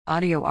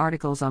Audio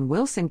articles on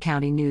Wilson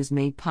County News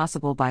made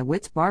possible by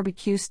Witt's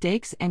Barbecue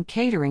Steaks and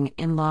Catering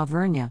in La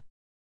Vernia.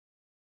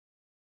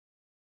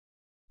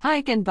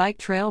 Hike and Bike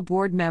Trail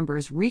Board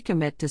members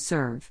recommit to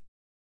serve.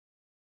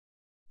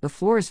 The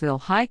Floresville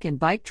Hike and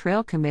Bike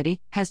Trail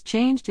Committee has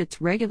changed its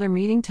regular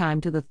meeting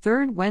time to the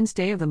third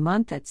Wednesday of the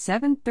month at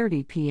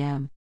 7:30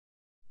 p.m.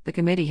 The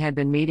committee had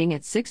been meeting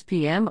at 6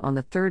 p.m. on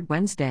the third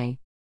Wednesday.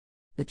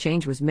 The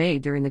change was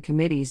made during the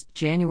committee's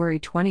January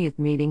 20th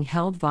meeting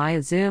held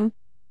via Zoom,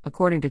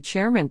 according to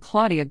Chairman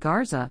Claudia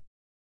Garza.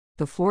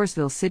 The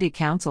Floresville City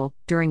Council,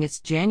 during its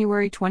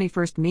January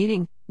 21st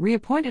meeting,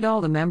 reappointed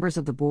all the members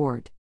of the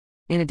board.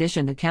 In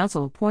addition, the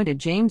council appointed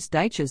James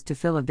Dyches to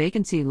fill a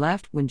vacancy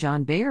left when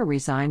John Bayer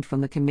resigned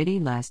from the committee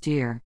last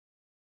year.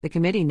 The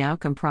committee now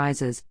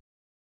comprises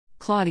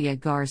Claudia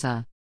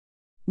Garza,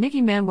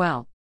 Nikki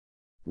Manuel,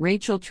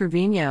 Rachel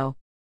Trevino,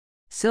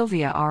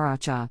 Sylvia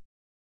Aracha,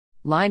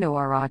 Lino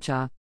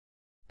Aracha,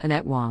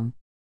 Annette Wong,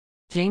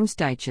 James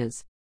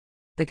Dyches.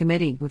 The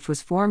committee, which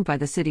was formed by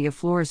the City of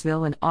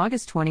Floresville in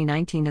August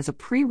 2019 as a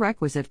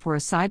prerequisite for a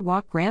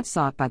sidewalk grant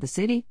sought by the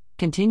city,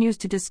 continues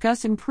to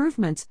discuss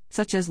improvements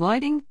such as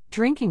lighting,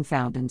 drinking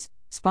fountains,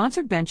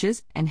 sponsored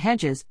benches, and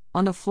hedges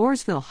on the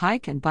Floresville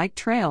Hike and Bike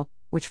Trail,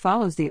 which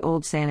follows the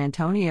old San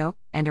Antonio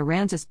and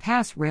Aransas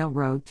Pass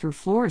Railroad through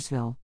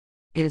Floresville.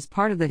 It is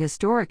part of the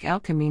historic El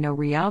Camino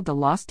Real de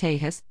los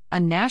Tejas, a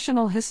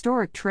national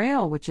historic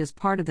trail which is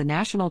part of the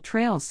National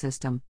Trails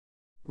System.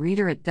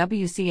 Reader at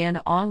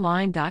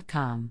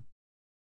WCNonline.com